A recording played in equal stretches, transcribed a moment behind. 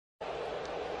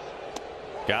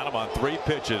Got him on 3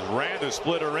 pitches. Ran the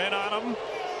splitter in on him.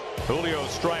 Julio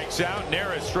strikes out.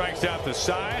 Neris strikes out the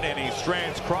side, and he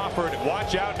strands Crawford.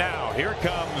 Watch out now. Here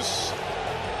comes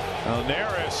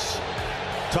Neris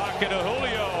talking to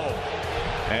Julio,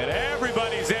 and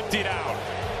everybody's emptied out.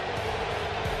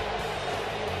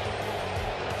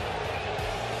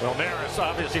 Well, Neris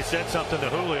obviously said something to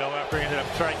Julio after he ended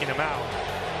up striking him out.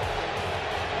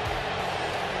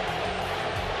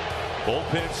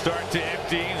 Bullpen start to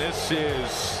empty. This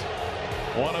is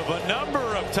one of a number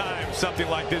of times something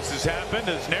like this has happened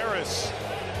as Neris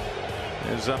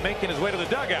is making his way to the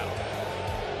dugout.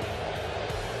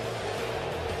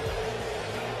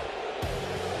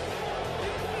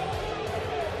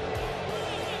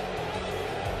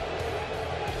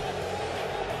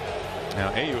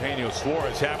 Now Eugenio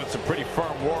Suarez having some pretty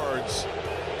firm words.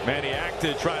 Manny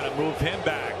acted trying to move him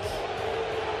back.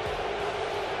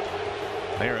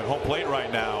 They're at home plate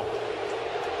right now.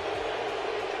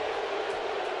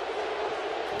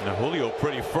 Now Julio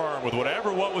pretty firm with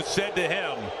what was said to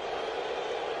him.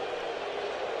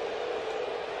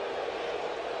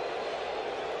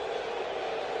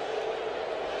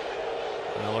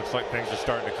 Well, it looks like things are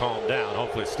starting to calm down.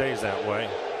 Hopefully it stays that way.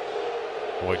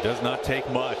 Boy, it does not take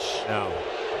much now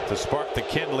to spark the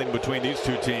kindling between these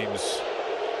two teams.